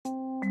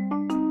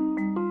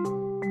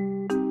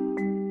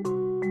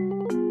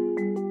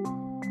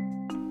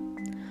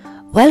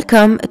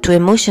Welcome to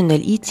Emotional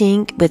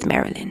Eating with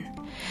Marilyn,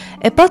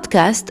 a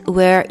podcast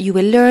where you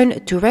will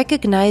learn to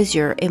recognize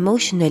your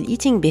emotional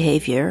eating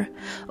behavior,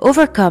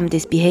 overcome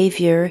this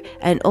behavior,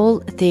 and all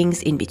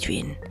things in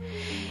between.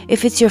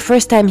 If it's your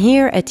first time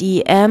here at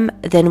EM,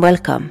 then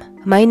welcome.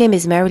 My name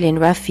is Marilyn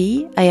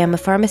Rafi. I am a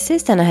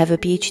pharmacist and I have a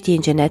PhD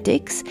in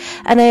genetics,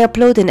 and I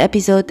upload an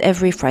episode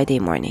every Friday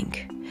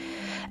morning.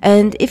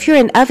 And if you're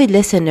an avid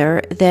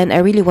listener, then I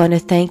really want to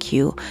thank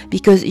you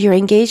because your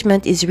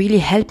engagement is really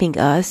helping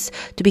us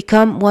to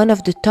become one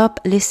of the top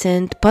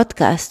listened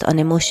podcasts on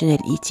emotional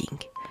eating.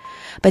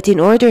 But in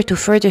order to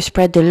further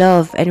spread the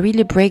love and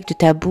really break the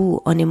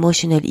taboo on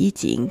emotional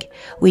eating,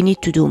 we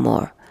need to do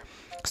more.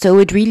 So I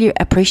would really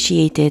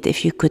appreciate it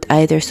if you could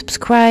either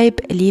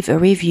subscribe, leave a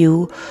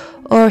review,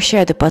 or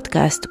share the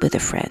podcast with a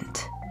friend.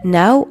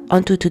 Now,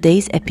 on to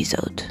today's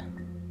episode.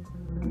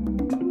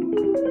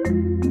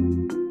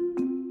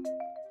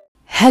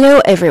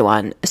 Hello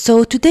everyone.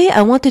 So today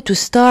I wanted to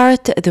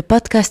start the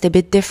podcast a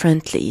bit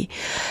differently.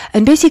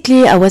 And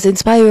basically I was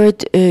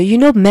inspired,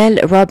 Mel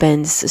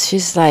Robbins.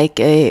 She's like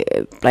a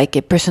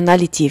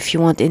personality, if you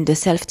want, in the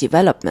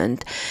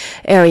self-development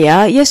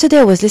area. Yesterday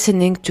I was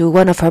listening to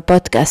one of her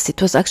podcasts.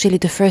 It was actually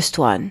the first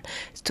one.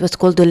 It was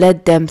called the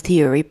Let Them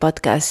Theory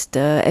podcast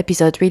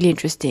episode. Really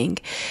interesting.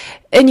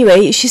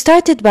 Anyway, she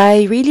started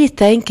by really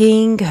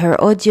thanking her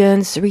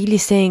audience, really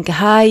saying,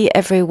 hi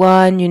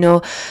everyone,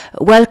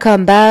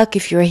 welcome back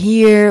if you're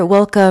here,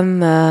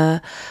 welcome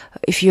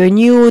if you're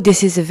new.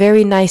 This is a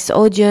very nice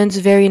audience,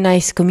 very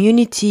nice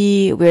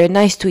community, we're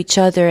nice to each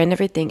other and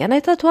everything. And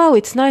I thought, wow,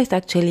 it's nice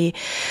actually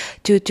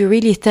to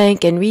really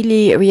thank and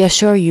really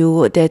reassure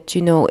you that,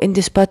 in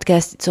this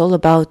podcast, it's all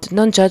about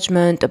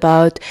non-judgment,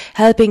 about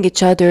helping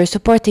each other,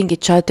 supporting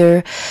each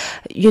other,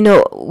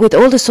 with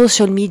all the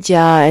social media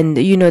and,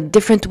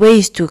 different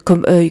ways to,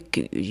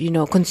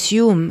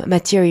 consume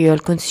material,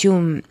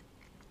 consume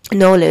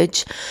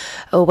knowledge,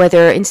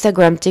 whether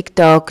Instagram,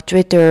 TikTok,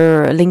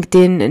 Twitter,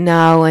 LinkedIn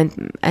now, and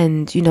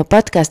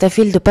podcast. I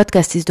feel the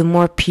podcast is the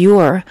more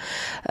pure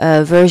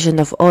version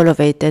of all of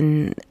it,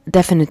 and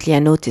definitely I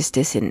noticed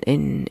this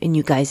in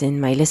you guys and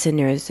my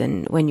listeners,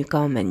 and when you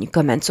come and you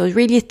comment. So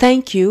really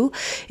thank you.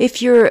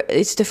 If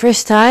it's the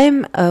first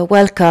time,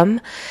 welcome.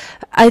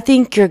 I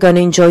think you're going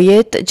to enjoy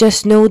it.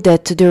 Just know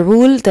that the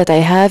rule that I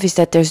have is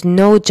that there's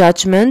no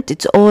judgment.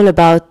 It's all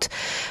about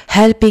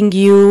helping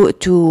you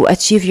to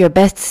achieve your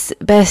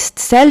best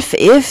self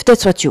if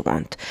that's what you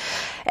want.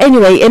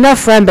 Anyway,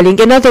 enough rambling.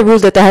 Another rule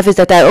that I have is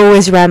that I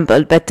always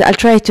ramble, but I'll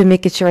try to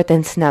make it short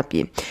and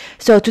snappy.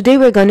 So today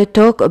we're going to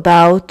talk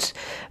about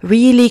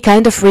really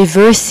kind of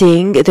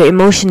reversing the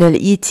emotional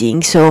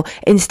eating. So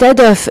instead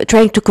of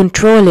trying to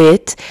control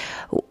it,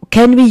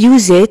 can we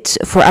use it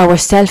for our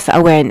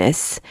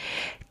self-awareness?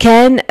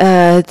 Can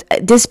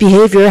this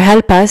behavior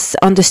help us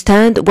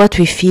understand what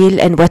we feel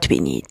and what we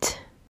need?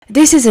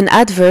 This is an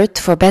advert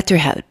for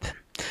BetterHelp.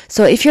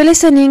 So if you're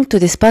listening to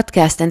this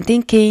podcast and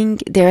thinking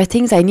there are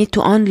things I need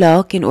to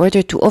unlock in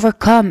order to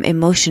overcome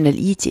emotional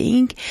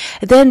eating,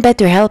 then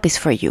BetterHelp is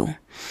for you.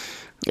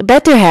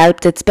 BetterHelp,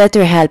 that's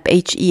BetterHelp,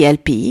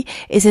 H-E-L-P,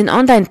 is an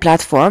online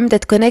platform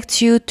that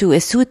connects you to a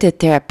suited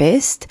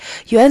therapist.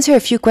 You answer a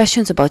few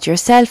questions about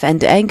yourself and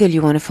the angle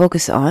you want to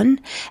focus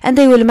on, and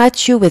they will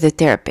match you with a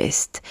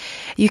therapist.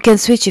 You can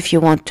switch if you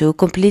want to,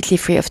 completely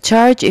free of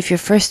charge if your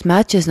first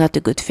match is not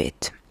a good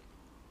fit.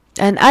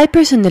 And I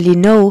personally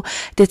know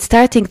that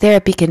starting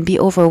therapy can be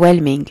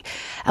overwhelming.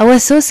 I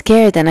was so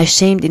scared and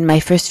ashamed in my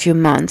first few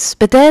months,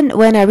 but then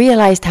when I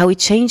realized how it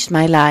changed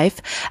my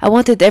life, I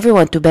wanted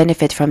everyone to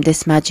benefit from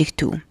this magic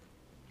too.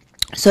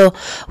 So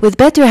with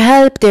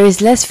BetterHelp, there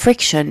is less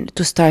friction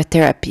to start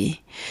therapy.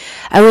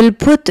 I will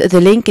put the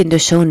link in the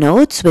show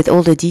notes with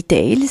all the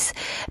details.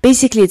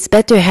 Basically, it's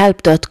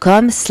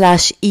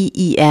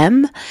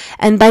betterhelp.com/EEM.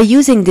 And by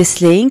using this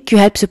link, you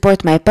help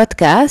support my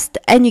podcast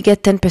and you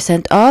get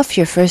 10% off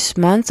your first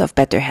month of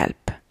BetterHelp.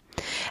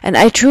 And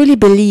I truly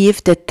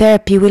believe that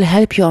therapy will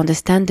help you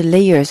understand the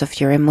layers of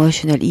your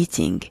emotional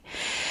eating.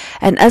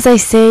 And as I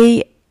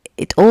say,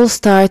 it all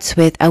starts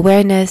with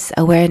awareness,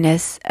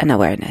 awareness, and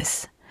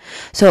awareness.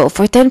 So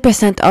for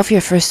 10% off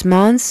your first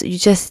month, you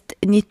just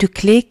need to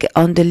click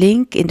on the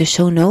link in the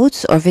show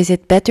notes or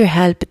visit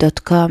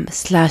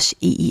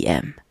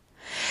betterhelp.com/EEM.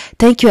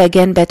 Thank you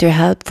again,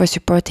 BetterHelp, for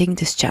supporting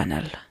this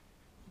channel.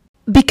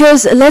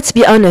 Because let's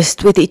be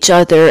honest with each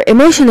other,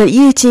 emotional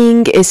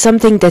eating is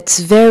something that's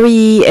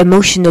very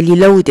emotionally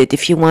loaded,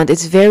 if you want.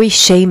 It's very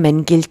shame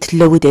and guilt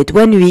loaded.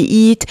 When we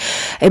eat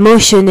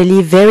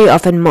emotionally, very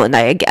often,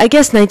 I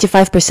guess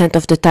 95%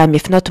 of the time,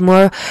 if not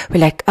more, we're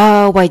like,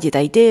 why did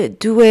I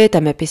do it?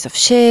 I'm a piece of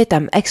shit.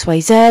 I'm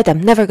XYZ.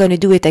 I'm never going to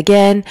do it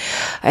again.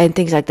 And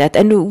things like that.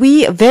 And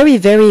we very,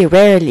 very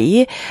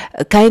rarely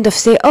kind of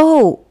say,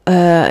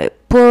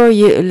 poor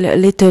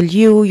little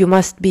you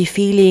must be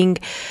feeling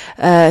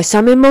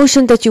some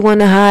emotion that you want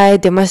to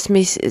hide. There must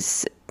be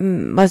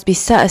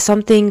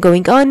something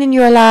going on in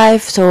your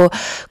life. So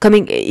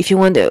coming, if you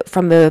want,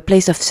 from a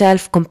place of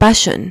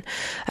self-compassion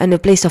and a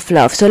place of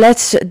love. So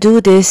let's do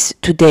this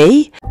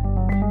today.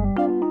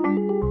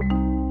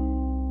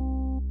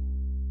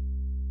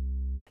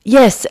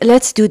 Yes,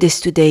 let's do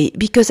this today,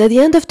 because at the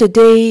end of the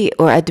day,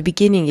 or at the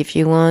beginning if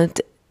you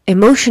want,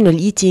 emotional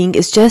eating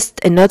is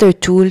just another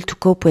tool to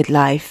cope with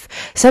life.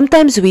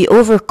 Sometimes we make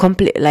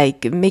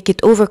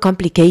it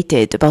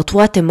overcomplicated about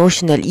what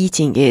emotional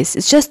eating is.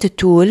 It's just a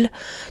tool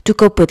to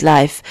cope with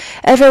life.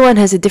 Everyone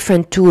has a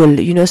different tool.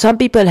 Some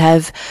people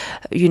have,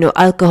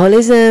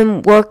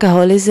 alcoholism,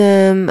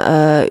 workaholism,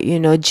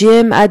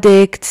 gym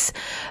addicts.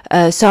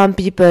 Some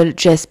people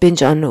just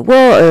binge on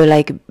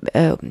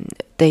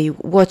they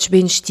watch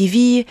binge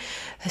TV.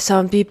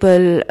 Some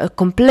people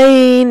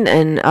complain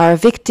and are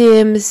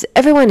victims.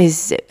 Everyone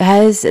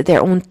has their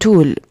own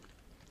tool.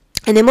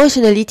 And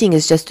emotional eating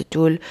is just a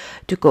tool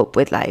to cope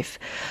with life.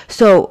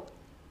 So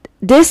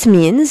this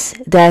means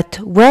that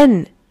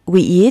when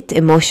we eat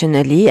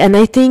emotionally, and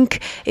I think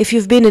if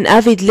you've been an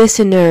avid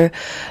listener,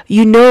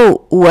 you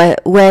know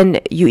when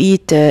you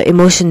eat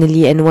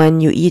emotionally and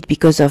when you eat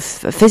because of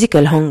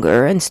physical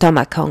hunger and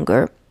stomach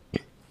hunger.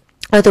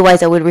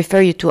 Otherwise, I will refer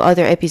you to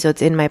other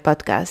episodes in my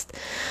podcast.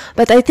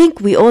 But I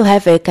think we all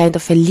have a kind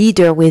of a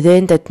leader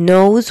within that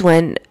knows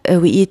when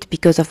we eat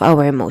because of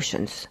our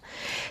emotions.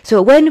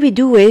 So when we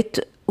do it,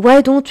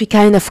 why don't we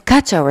kind of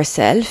catch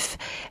ourselves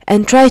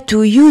and try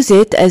to use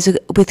it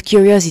with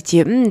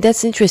curiosity?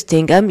 That's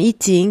interesting. I'm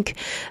eating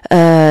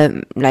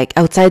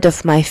outside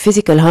of my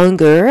physical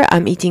hunger.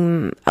 I'm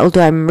eating,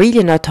 although I'm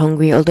really not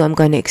hungry, although I'm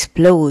going to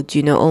explode,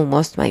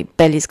 almost my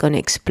belly's going to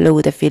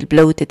explode. I feel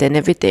bloated and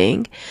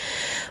everything.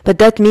 But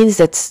that means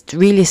that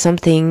really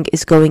something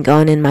is going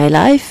on in my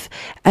life,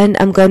 and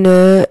I'm going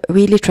to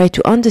really try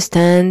to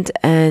understand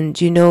and,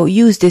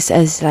 use this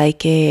as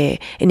like an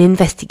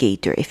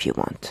investigator, if you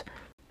want.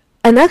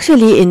 And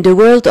actually, in the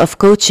world of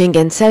coaching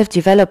and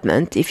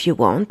self-development, if you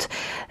want,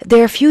 there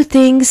are a few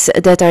things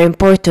that are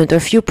important, or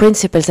few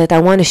principles that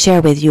I want to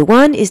share with you.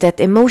 One is that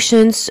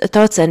emotions,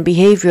 thoughts, and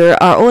behavior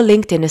are all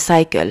linked in a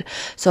cycle.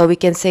 So we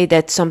can say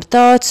that some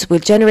thoughts will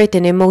generate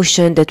an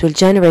emotion that will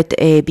generate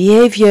a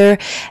behavior,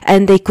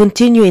 and they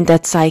continue in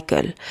that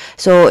cycle.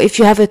 So if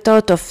you have a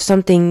thought of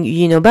something,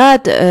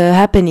 bad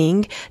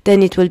happening,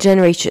 then it will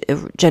generate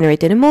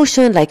an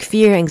emotion like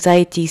fear,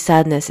 anxiety,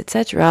 sadness,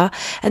 etc.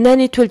 And then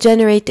it will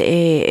generate a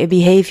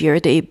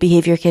behavior. The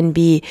behavior can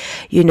be,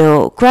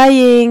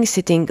 crying,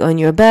 sitting on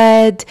your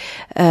bed,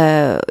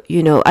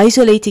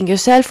 isolating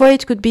yourself, or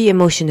it could be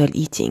emotional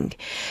eating.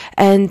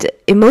 And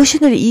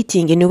emotional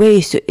eating, in a way,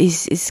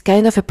 is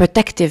kind of a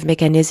protective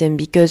mechanism,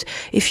 because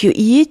if you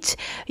eat,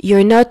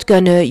 you're not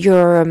gonna,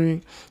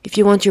 if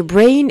you want, your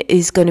brain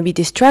is gonna be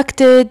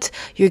distracted,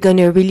 you're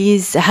gonna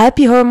release a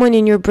happy hormone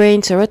in your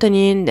brain,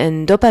 serotonin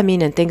and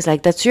dopamine and things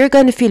like that, so you're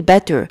gonna feel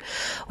better.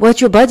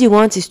 What your body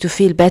wants is to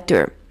feel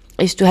better,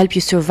 is to help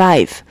you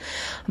survive.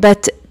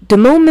 But the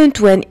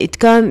moment when it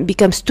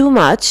becomes too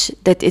much,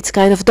 that it's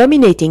kind of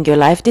dominating your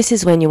life, this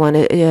is when you want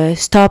to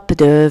stop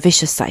the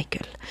vicious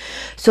cycle.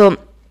 So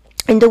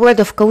in the world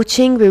of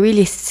coaching, we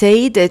really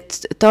say that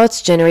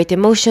thoughts generate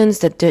emotions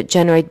that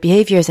generate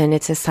behaviors, and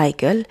it's a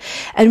cycle.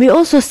 And we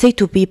also say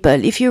to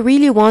people, if you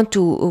really want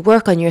to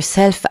work on your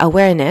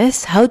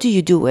self-awareness, how do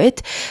you do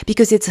it?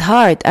 Because it's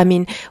hard. I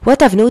mean,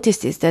 what I've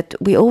noticed is that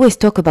we always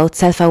talk about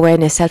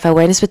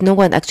self-awareness, but no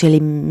one actually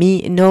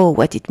know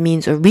what it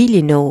means or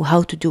really know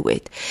how to do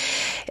it.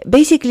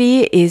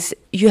 Basically, is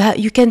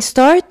you can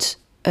start.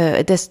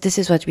 This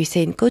is what we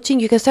say in coaching.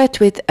 You can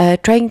start with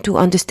trying to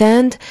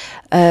understand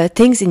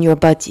things in your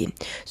body.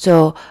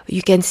 So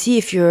you can see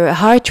if your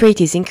heart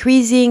rate is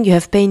increasing, you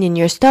have pain in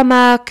your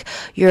stomach,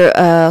 you're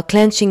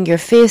clenching your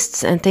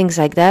fists and things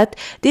like that.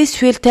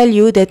 This will tell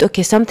you that,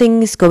 okay,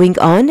 something's going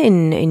on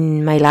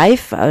in my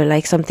life,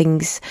 like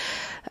something's,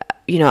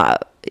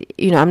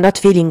 I'm not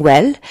feeling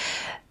well.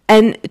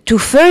 And to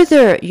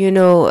further,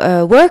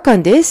 work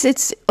on this,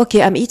 it's,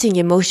 okay, I'm eating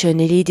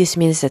emotionally. This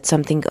means that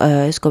something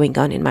is going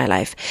on in my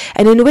life.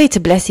 And in a way, it's a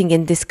blessing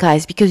in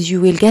disguise, because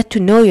you will get to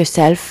know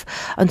yourself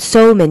on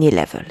so many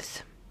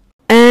levels.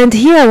 And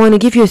here I want to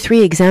give you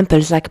 3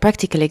 examples, like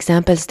practical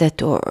examples that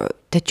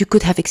you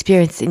could have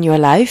experienced in your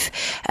life,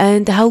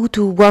 and how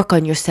to work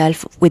on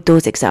yourself with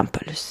those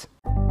examples.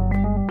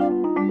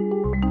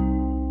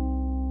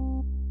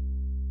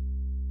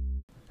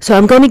 So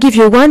I'm going to give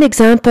you one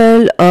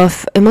example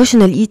of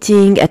emotional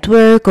eating at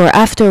work or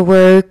after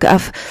work,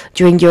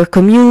 during your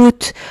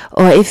commute,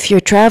 or if you're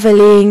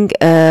traveling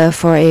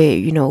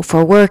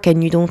for work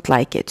and you don't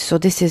like it. So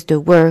this is the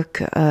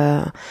work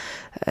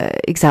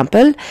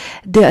example.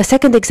 The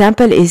second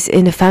example is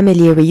in a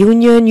family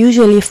reunion.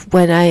 Usually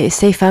when I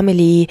say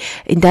family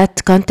in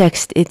that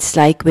context, it's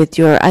like with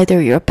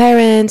either your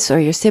parents or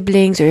your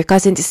siblings or your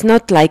cousins. It's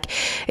not like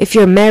if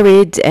you're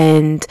married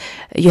and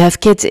you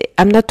have kids.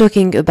 I'm not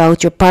talking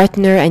about your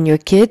partner and your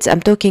kids. I'm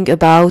talking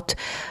about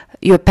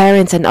your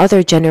parents and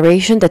other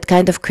generation that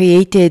kind of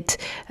created,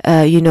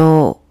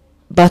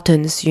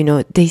 buttons.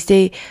 They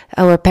say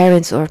our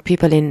parents or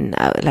people in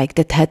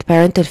that had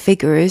parental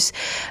figures,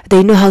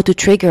 they know how to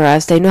trigger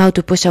us, they know how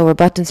to push our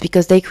buttons,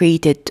 because they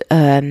created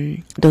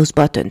those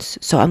buttons.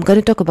 So I'm going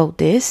to talk about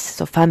this,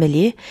 so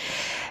family.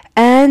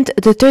 And And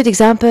the third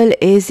example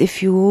is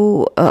if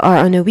you are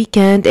on a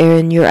weekend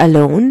and you're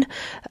alone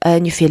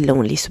and you feel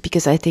lonely. So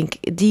because I think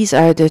these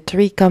are the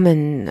three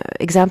common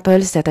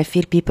examples that I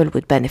feel people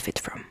would benefit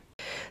from.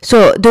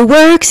 So the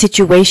work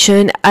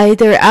situation,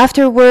 either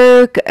after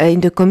work, in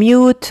the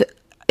commute,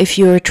 if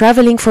you're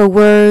traveling for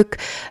work,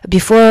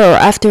 before or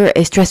after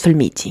a stressful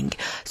meeting.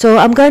 So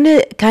I'm going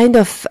to kind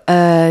of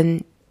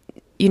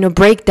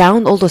break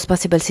down all those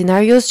possible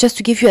scenarios just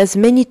to give you as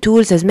many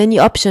tools, as many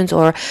options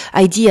or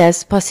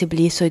ideas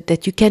possibly, so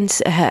that you can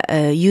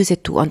use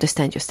it to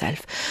understand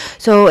yourself.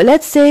 So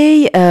let's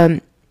say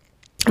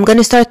I'm going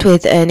to start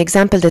with an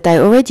example that I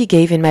already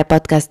gave in my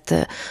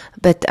podcast,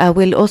 but I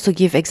will also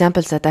give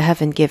examples that I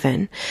haven't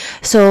given.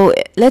 So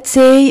let's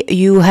say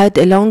you had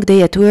a long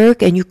day at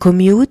work and you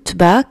commute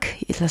back.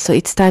 So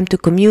it's time to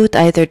commute,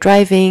 either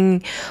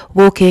driving,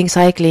 walking,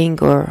 cycling,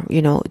 or,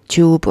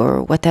 tube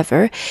or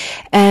whatever.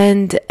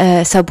 And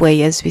subway,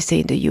 as we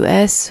say in the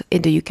US.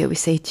 In the UK, we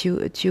say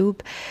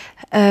tube.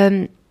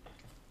 And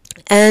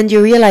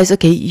you realize,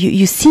 okay,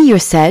 you see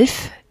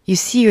yourself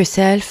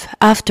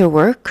after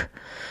work,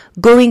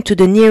 going to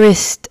the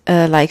nearest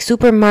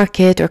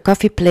supermarket or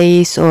coffee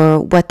place or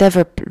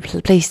whatever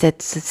place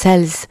that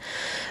sells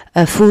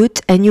food,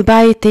 and you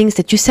buy things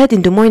that you said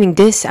in the morning,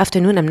 this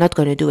afternoon I'm not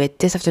going to do it,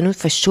 this afternoon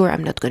for sure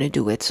I'm not going to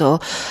do it.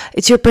 So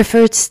it's your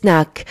preferred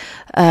snack.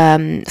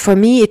 For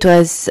me it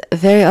was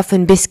very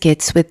often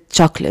biscuits with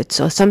chocolate,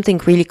 so something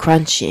really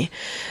crunchy.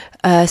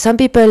 Some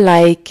people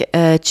like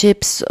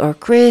chips or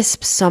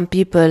crisps. Some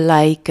people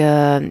like,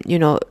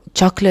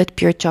 chocolate,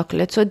 pure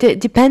chocolate. So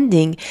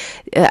depending,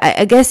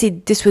 I guess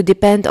this would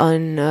depend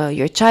on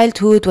your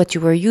childhood, what you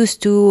were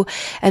used to.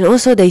 And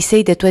also they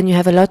say that when you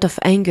have a lot of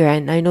anger,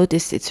 and I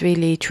notice it's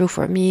really true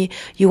for me,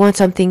 you want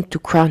something to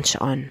crunch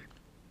on.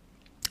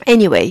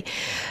 Anyway,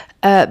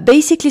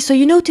 basically, so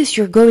you notice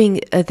you're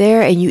going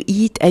there and you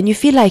eat and you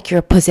feel like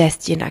you're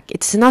possessed.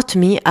 It's not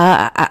me.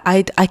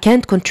 I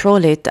can't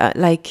control it.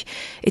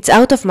 It's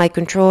out of my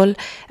control.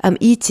 I'm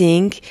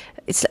eating.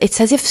 It's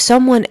as if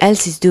someone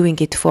else is doing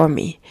it for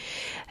me.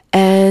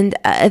 And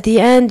at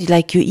the end,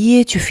 you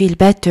eat, you feel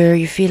better,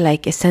 you feel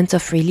like a sense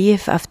of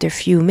relief after a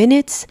few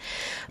minutes.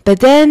 But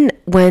then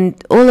when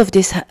all of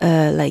this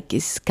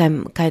is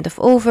kind of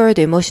over,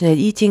 the emotional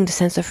eating, the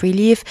sense of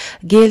relief,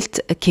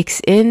 guilt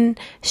kicks in,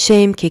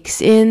 shame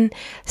kicks in,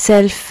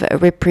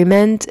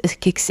 self-reprimand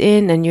kicks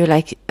in, and you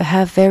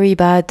have very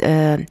bad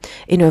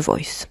inner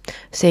voice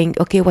saying,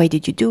 okay, why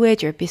did you do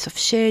it? You're a piece of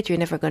shit, you're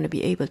never going to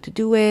be able to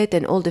do it,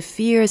 and all the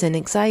fears and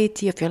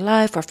anxiety of your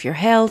life, of your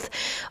health,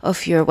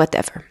 of your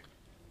whatever.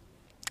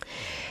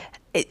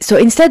 So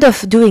instead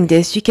of doing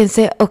this, you can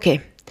say,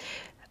 okay,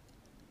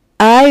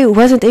 I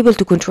wasn't able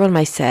to control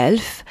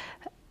myself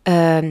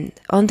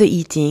on the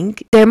eating.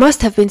 There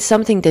must have been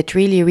something that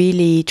really,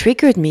 really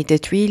triggered me,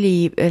 that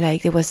really,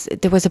 there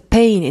was a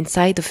pain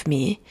inside of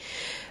me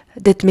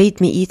that made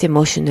me eat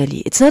emotionally.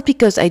 It's not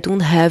because I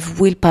don't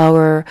have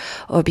willpower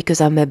or because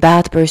I'm a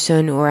bad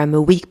person or I'm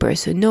a weak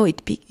person. No,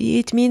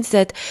 it means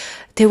that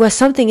there was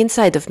something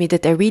inside of me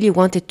that I really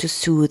wanted to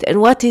soothe.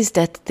 And what is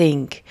that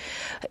thing?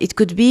 It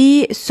could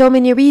be so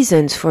many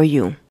reasons for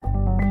you.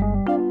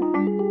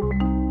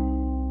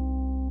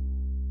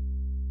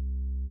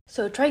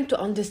 So trying to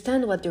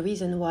understand what the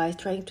reason was,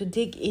 trying to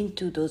dig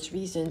into those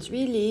reasons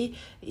really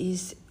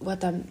is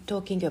what I'm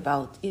talking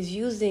about, is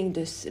using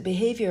this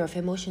behavior of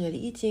emotional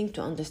eating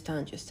to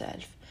understand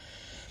yourself.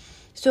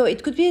 So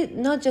it could be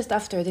not just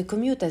after the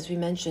commute, as we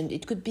mentioned.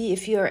 It could be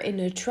if you're in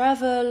a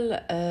travel,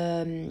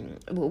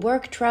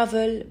 work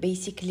travel,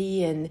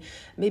 basically, and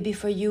maybe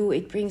for you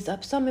it brings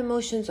up some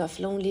emotions of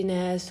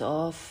loneliness,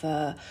 of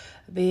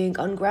being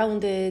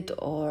ungrounded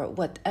or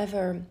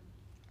whatever.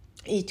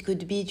 It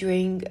could be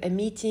during a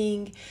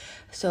meeting.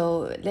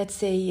 So let's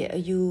say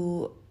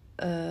you're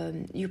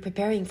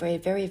preparing for a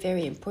very,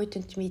 very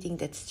important meeting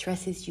that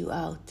stresses you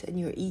out and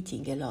you're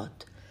eating a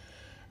lot.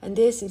 And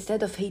this,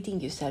 instead of hating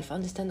yourself,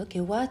 understand,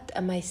 okay, what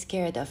am I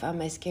scared of?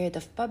 Am I scared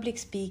of public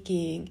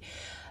speaking?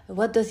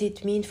 What does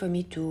it mean for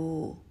me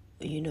to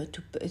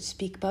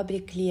speak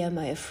publicly? Am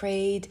I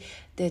afraid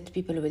that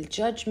people will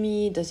judge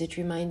me? Does it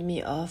remind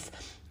me of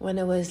when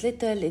I was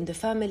little in the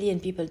family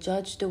and people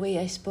judged the way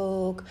I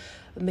spoke?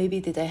 Maybe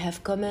did I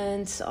have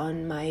comments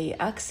on my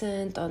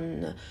accent,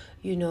 on,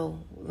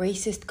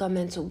 racist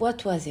comments?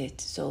 What was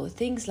it? So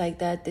things like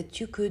that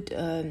you could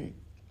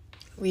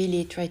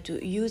really try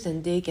to use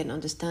and dig and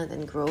understand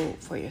and grow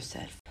for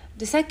yourself.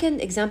 The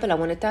second example I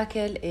want to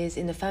tackle is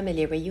in a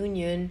family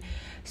reunion.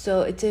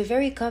 So it's a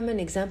very common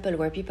example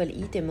where people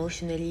eat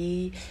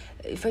emotionally.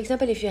 For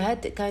example, if you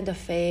had kind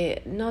of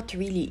a not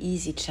really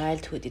easy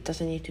childhood, it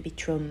doesn't need to be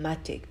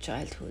traumatic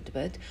childhood,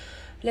 but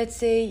let's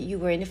say you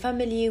were in a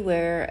family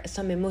where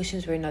some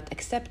emotions were not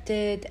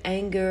accepted,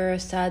 anger,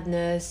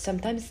 sadness,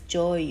 sometimes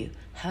joy,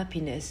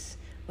 happiness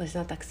was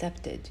not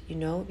accepted,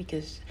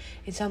 because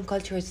in some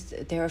cultures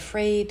they're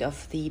afraid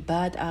of the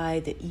bad eye,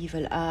 the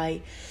evil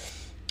eye,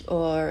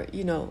 or,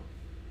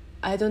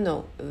 I don't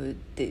know,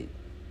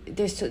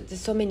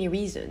 there's so many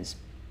reasons.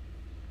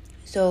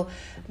 So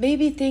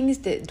maybe things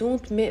that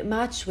don't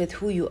match with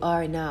who you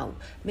are now.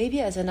 Maybe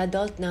as an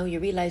adult now you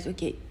realize,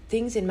 okay,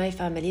 things in my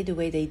family, the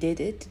way they did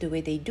it, the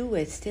way they do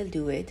it, still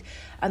do it,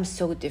 I'm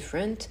so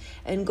different.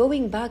 And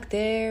going back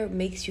there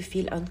makes you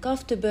feel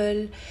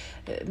uncomfortable.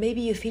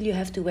 Maybe you feel you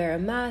have to wear a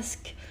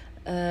mask,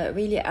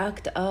 really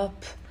act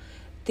up,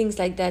 things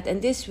like that.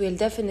 And this will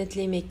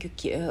definitely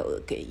make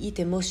you eat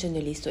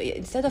emotionally. So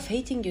instead of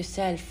hating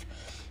yourself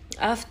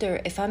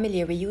after a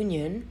family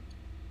reunion,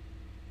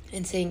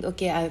 and saying,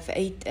 okay,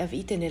 I've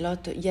eaten a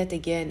lot yet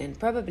again, and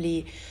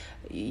probably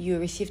you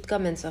received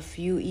comments of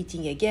you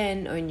eating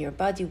again on your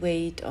body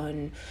weight,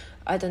 on,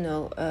 I don't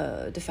know,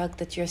 the fact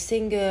that you're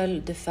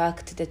single, the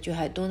fact that you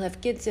don't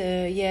have kids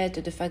yet,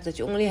 or the fact that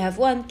you only have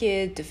one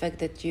kid, the fact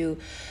that you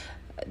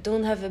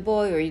don't have a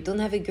boy or you don't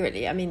have a girl.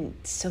 I mean,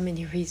 so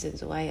many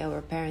reasons why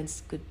our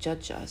parents could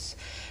judge us.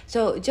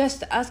 So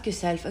just ask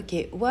yourself,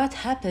 okay, what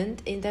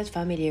happened in that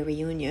family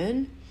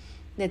reunion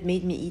that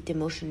made me eat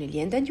emotionally?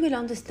 And then you will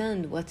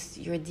understand what's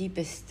your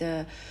deepest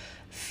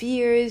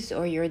fears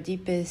or your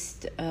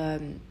deepest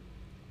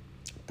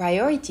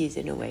priorities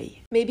in a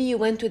way. Maybe you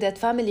went to that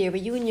family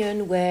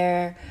reunion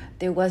where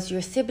there was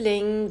your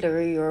sibling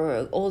or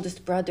your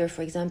oldest brother,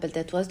 for example,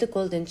 that was the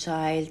golden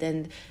child,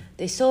 and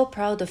they're so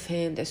proud of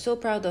him, they're so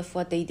proud of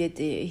what he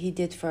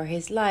did for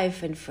his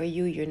life, and for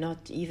you, you're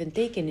not even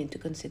taken into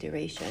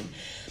consideration.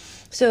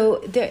 So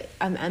there,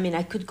 I mean,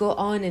 I could go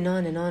on and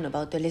on and on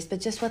about the list,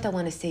 but just what I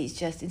want to say is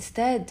just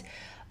instead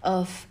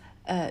of,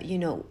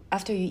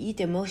 after you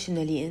eat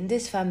emotionally in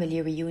this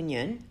family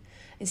reunion,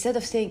 instead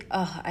of saying,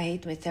 oh, I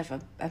hate myself,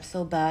 I'm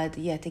so bad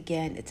yet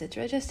again,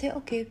 etc., just say,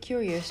 okay,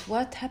 curious,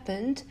 what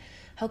happened?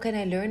 How can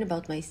I learn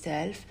about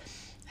myself?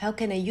 How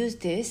can I use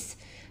this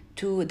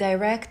to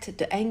direct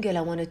the angle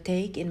I want to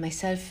take in my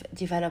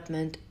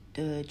self-development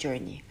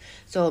journey?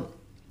 So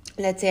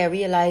let's say I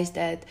realized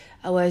that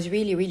I was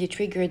really, really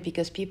triggered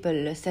because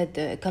people said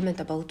a comment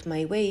about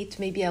my weight.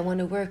 Maybe I want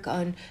to work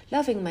on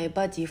loving my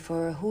body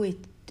for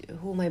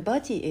who my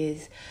body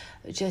is.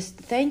 Just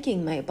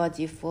thanking my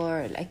body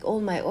for like all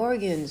my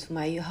organs,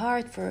 my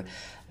heart for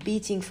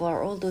beating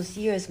for all those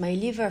years, my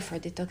liver for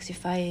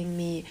detoxifying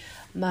me,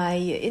 my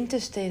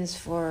intestines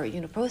for,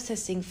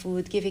 processing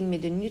food, giving me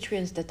the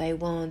nutrients that I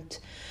want.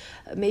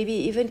 Maybe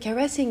even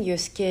caressing your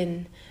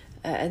skin,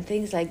 and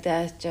things like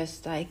that,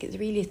 just like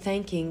really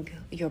thanking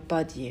your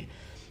body.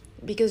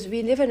 Because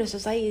we live in a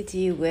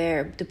society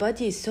where the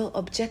body is so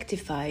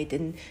objectified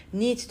and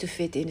needs to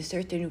fit in a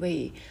certain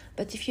way.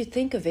 But if you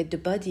think of it, the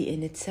body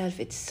in itself,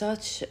 it's so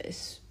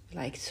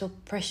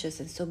precious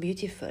and so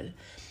beautiful.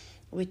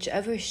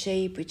 Whichever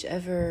shape,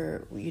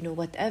 whichever,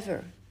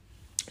 whatever.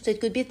 So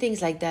it could be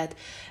things like that.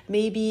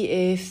 Maybe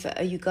if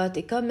you got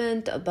a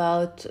comment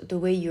about the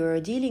way you're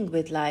dealing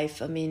with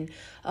life. I mean,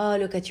 oh,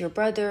 look at your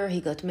brother, he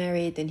got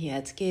married and he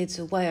had kids,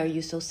 so why are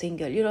you so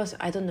single?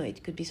 I don't know,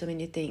 it could be so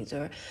many things.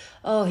 Or,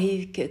 oh,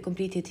 he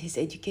completed his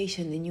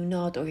education and you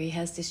not, or he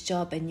has this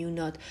job and you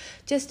not.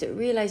 Just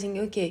realizing,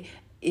 okay,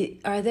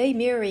 are they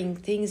mirroring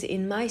things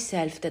in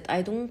myself that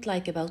I don't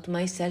like about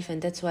myself,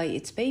 and that's why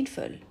it's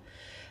painful?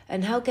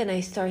 And how can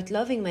I start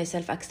loving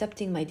myself,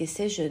 accepting my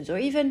decisions, or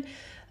even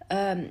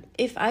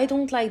if I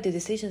don't like the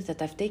decisions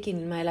that I've taken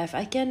in my life,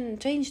 I can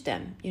change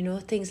them,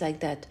 things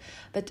like that.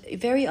 But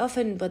very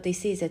often what they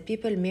say is that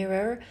people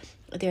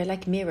they're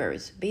like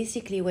mirrors.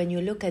 Basically, when you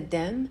look at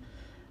them,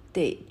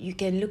 you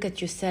can look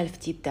at yourself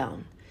deep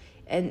down.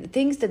 And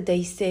things that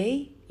they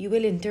say, you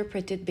will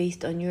interpret it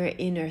based on your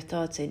inner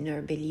thoughts and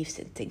your beliefs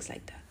and things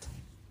like that.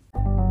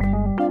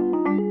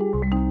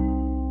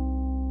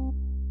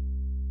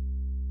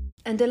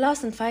 And the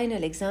last and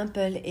final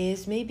example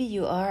is maybe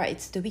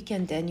it's the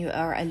weekend and you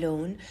are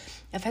alone.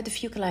 I've had a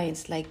few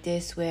clients like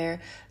this where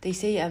they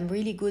say, I'm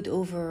really good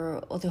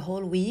over the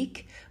whole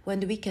week. When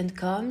the weekend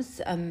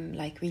comes, I'm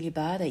like really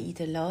bad. I eat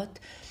a lot.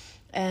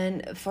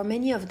 And for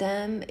many of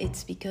them,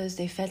 it's because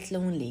they felt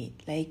lonely.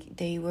 Like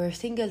they were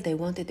single, they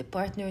wanted a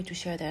partner to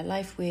share their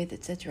life with,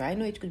 etc. I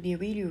know it could be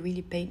really,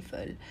 really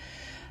painful.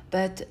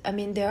 But I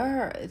mean, there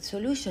are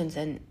solutions,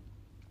 and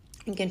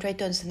you can try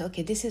to understand,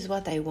 okay, this is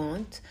what I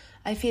want.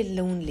 I feel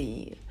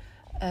lonely.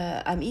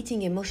 I'm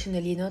eating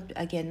emotionally, not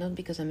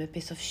because I'm a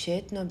piece of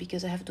shit, not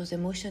because I have those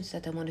emotions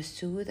that I want to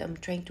soothe. I'm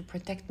trying to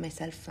protect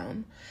myself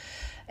from.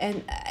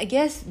 And I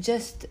guess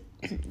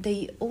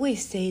they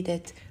always say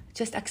that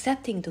just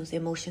accepting those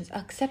emotions,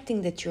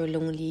 accepting that you're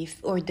lonely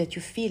or that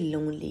you feel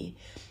lonely.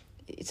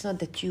 It's not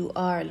that you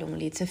are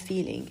lonely, it's a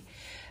feeling.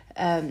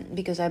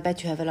 Because I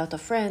bet you have a lot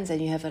of friends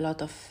and you have a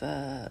lot of,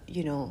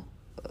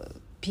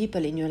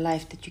 people in your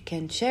life that you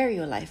can share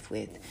your life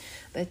with.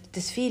 But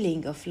this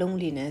feeling of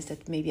loneliness,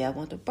 that maybe I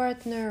want a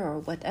partner or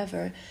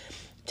whatever,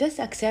 just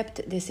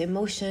accept this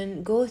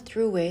emotion, go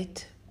through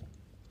it.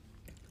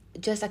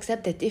 Just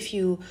accept that if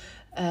you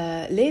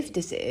live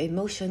this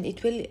emotion,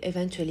 it will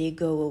eventually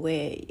go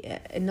away,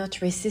 not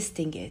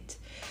resisting it.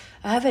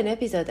 I have an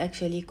episode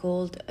actually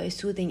called a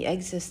soothing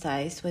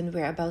exercise when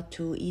we're about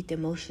to eat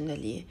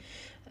emotionally.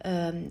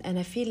 And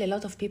I feel a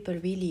lot of people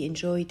really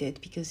enjoyed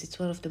it because it's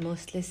one of the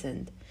most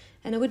listened.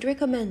 And I would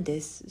recommend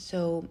this.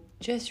 So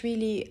just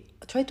really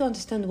try to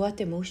understand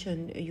what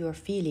emotion you're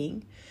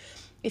feeling.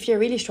 If you're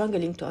really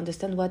struggling to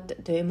understand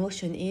what the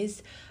emotion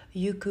is,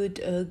 you could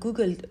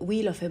Google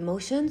Wheel of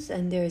Emotions,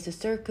 and there is a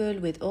circle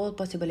with all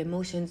possible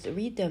emotions.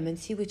 Read them and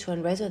see which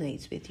one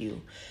resonates with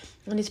you.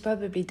 And it's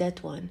probably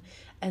that one.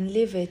 And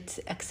live it,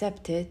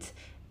 accept it,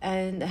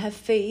 and have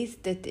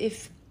faith that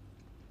if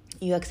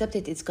you accept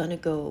it, it's gonna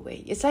go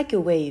away. It's like a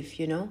wave,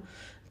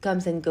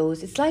 comes and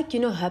goes. It's like,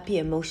 happy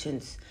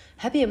emotions.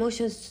 Happy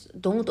emotions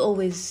don't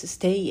always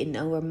stay in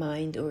our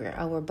mind or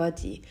our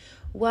body.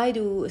 Why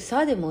do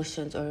sad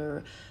emotions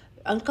or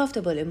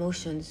uncomfortable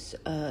emotions,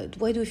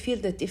 why do we feel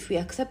that if we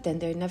accept them,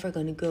 they're never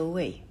going to go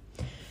away?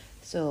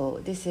 So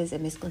this is a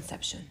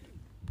misconception.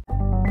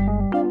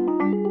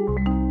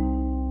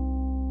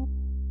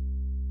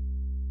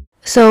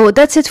 So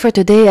that's it for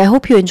today. I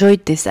hope you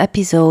enjoyed this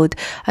episode.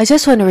 I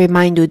just want to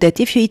remind you that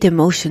if you eat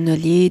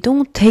emotionally,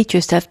 don't hate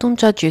yourself, don't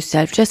judge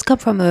yourself. Just come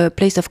from a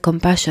place of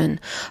compassion,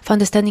 of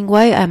understanding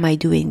why am I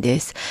doing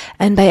this.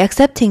 And by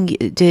accepting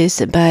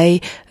this,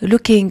 by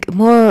looking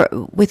more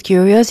with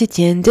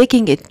curiosity and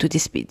digging into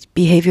this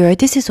behavior,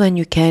 this is when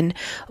you can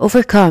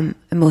overcome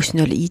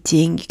emotional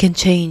eating. You can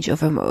change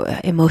over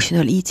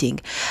emotional eating.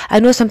 I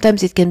know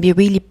sometimes it can be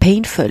really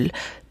painful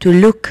to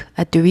look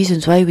at the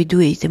reasons why we do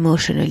it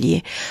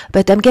emotionally.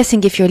 But I'm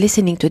guessing if you're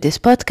listening to this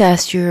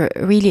podcast, you're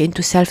really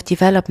into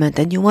self-development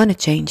and you want to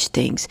change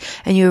things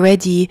and you're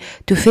ready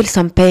to feel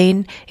some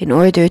pain in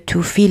order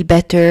to feel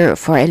better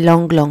for a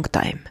long, long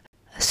time.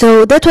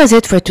 So that was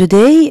it for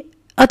today.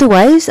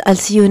 Otherwise, I'll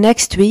see you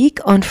next week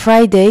on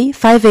Friday,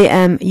 5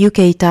 a.m.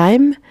 UK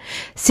time,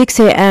 6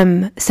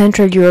 a.m.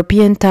 Central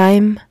European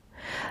time,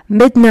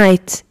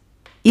 midnight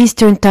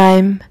Eastern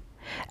time,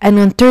 and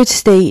on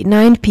Thursday,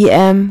 9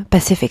 p.m.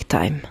 Pacific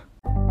time.